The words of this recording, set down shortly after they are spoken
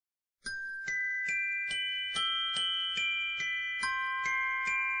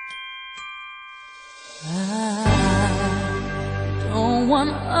I don't want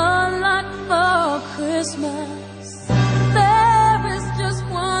a lot for Christmas. There is just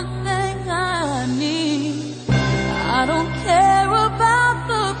one thing I need. I don't care about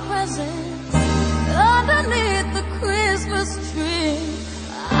the presents underneath the Christmas tree.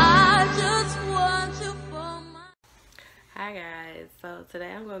 I just want you for my... Hi guys, so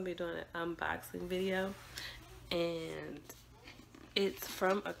today I'm going to be doing an unboxing video, and it's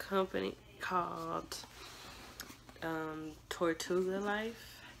from a company called Tortuga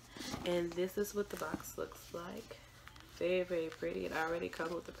Life, and this is what the box looks like. Very, very pretty. It already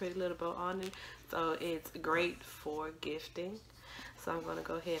comes with a pretty little bow on it, so it's great for gifting. So I'm going to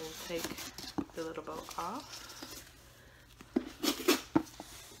go ahead and take the little bow off, and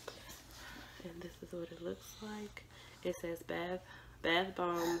this is what it looks like. It says bath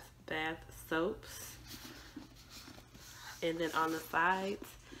bombs, bath soaps, and then on the sides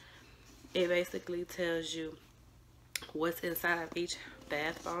it basically tells you what's inside of each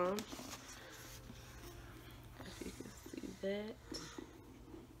bath bomb. If you can see that.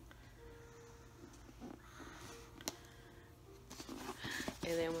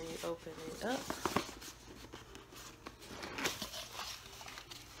 And then when you open it up,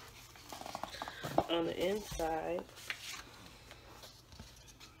 on the inside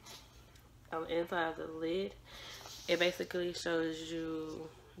of the lid, it basically shows you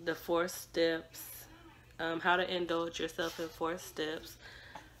the 4 steps, how to indulge yourself in 4 steps.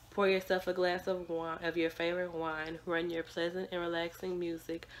 Pour yourself a glass of wine, of your favorite wine. Run your pleasant and relaxing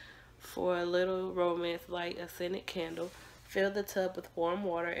music. For a little romance, light a scented candle. Fill the tub with warm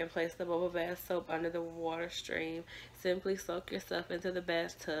water and place the bubble bath soap under the water stream. Simply soak yourself into the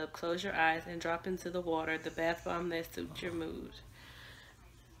bathtub. Close your eyes and drop into the water the bath bomb that suits your mood.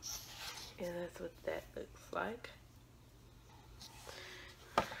 And that's what that looks like.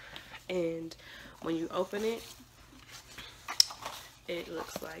 And when you open it, it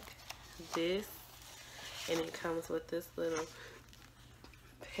looks like this, and it comes with this little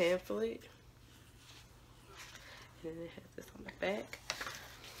pamphlet, and then it has this on the back.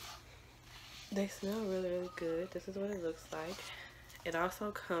 They smell really, really good. This is what it looks like. It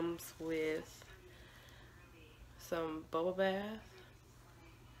also comes with some bubble bath,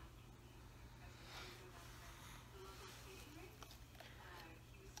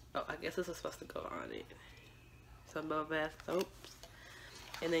 oh, I guess this is supposed to go on it. Some bubble bath soaps.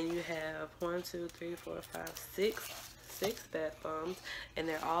 And then you have 1, 2, 3, 4, 5, 6 bath bombs. And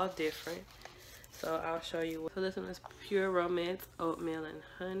they're all different. So I'll show you. So this one is Pure Romance, Oatmeal and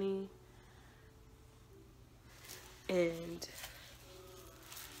Honey. And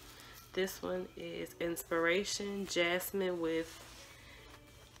this one is Inspiration, Jasmine with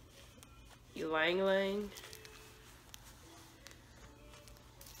Ylang Ylang.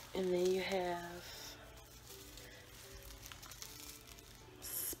 And then you have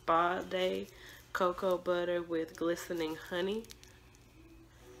Spa Day, Cocoa Butter with Glistening Honey.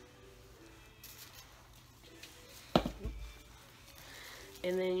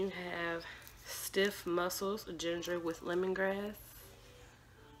 And then you have Stiff Muscles, Ginger with Lemongrass.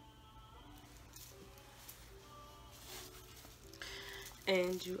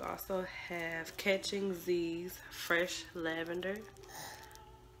 And you also have Catching Z's, Fresh Lavender.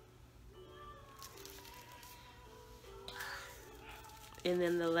 And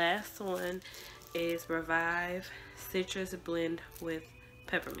then the last one is Revive, Citrus Blend with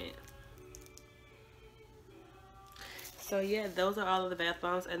Peppermint. So yeah, those are all of the bath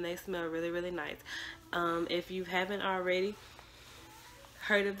bombs, and they smell really, really nice. If you haven't already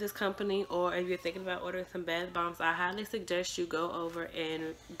heard of this company, or if you're thinking about ordering some bath bombs, I highly suggest you go over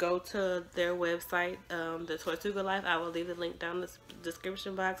and go to their website, the Tortuga Life. I will leave the link down in the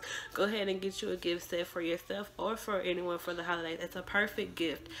description box. Go ahead and get you a gift set for yourself or for anyone for the holidays. It's a perfect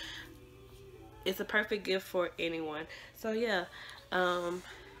gift. It's a perfect gift for anyone. So yeah,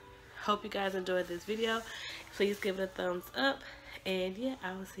 hope you guys enjoyed this video. Please give it a thumbs up, and yeah,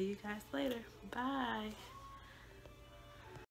 I will see you guys later. Bye.